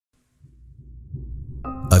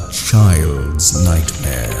A Child's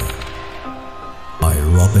Nightmare by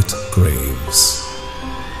Robert Graves.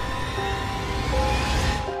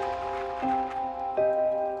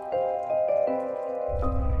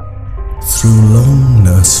 Through long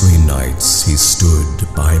nursery nights he stood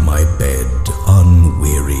by my bed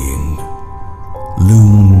unwearying,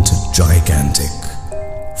 loomed gigantic,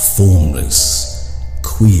 formless,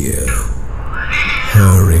 queer,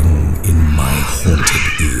 purring in my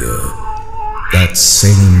haunted ear. That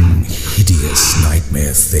same hideous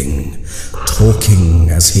nightmare thing, talking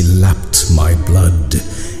as he lapped my blood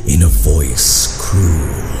in a voice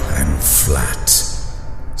cruel and flat,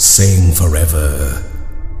 saying forever,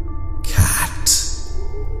 "Cat,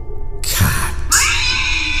 cat,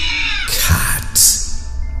 cat."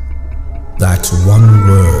 That one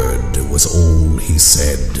word was all he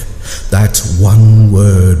said, that one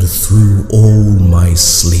word through all my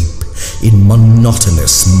sleep, in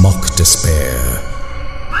monotonous mock despair.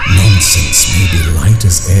 Nonsense may be light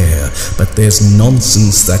as air, but there's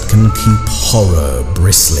nonsense that can keep horror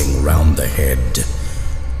bristling round the head.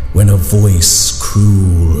 When a voice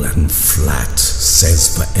cruel and flat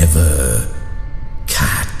says forever,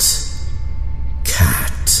 "Cat,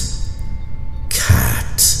 cat,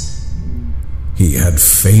 cat." He had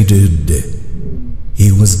faded.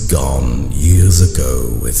 He was gone years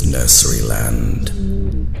ago with Nursery Land.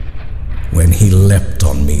 When he leapt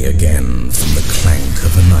on me again from the clank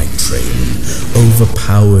of a night train,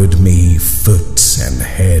 overpowered me foot and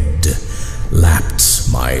head, lapped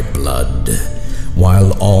my blood,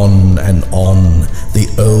 while on and on the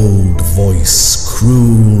old voice,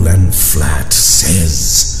 cruel and flat,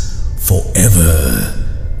 says forever,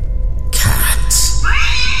 "Cat,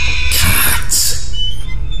 cat,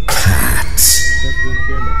 cat."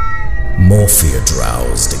 Morphia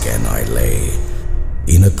drowsed again I lay,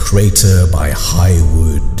 in a crater by high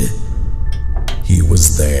wood. He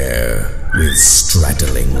was there with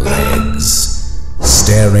straddling legs,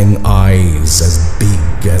 staring eyes as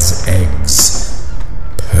big as eggs,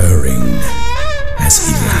 purring as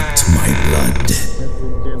he lapped my blood,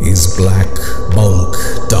 his black bulk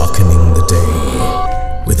darkening the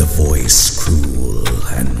day with a voice cruel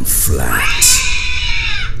and flat.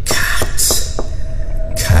 "Cat,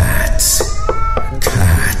 cat,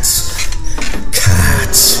 cat,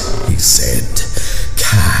 cat," he said.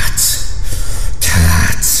 "Cat,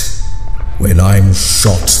 cat." When I'm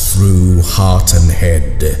shot through heart and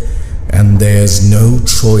head, and there's no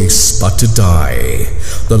choice but to die,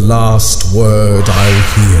 the last word I'll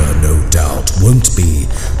hear, no doubt, won't be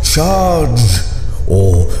 "Charge"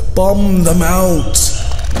 or "Bomb them out,"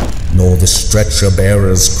 nor the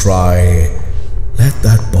stretcher-bearer's cry, "Let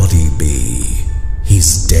that body be,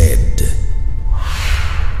 he's dead,"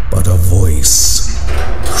 but a voice,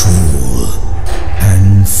 cruel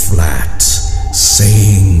and flat,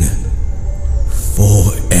 saying,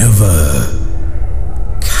 "Forever."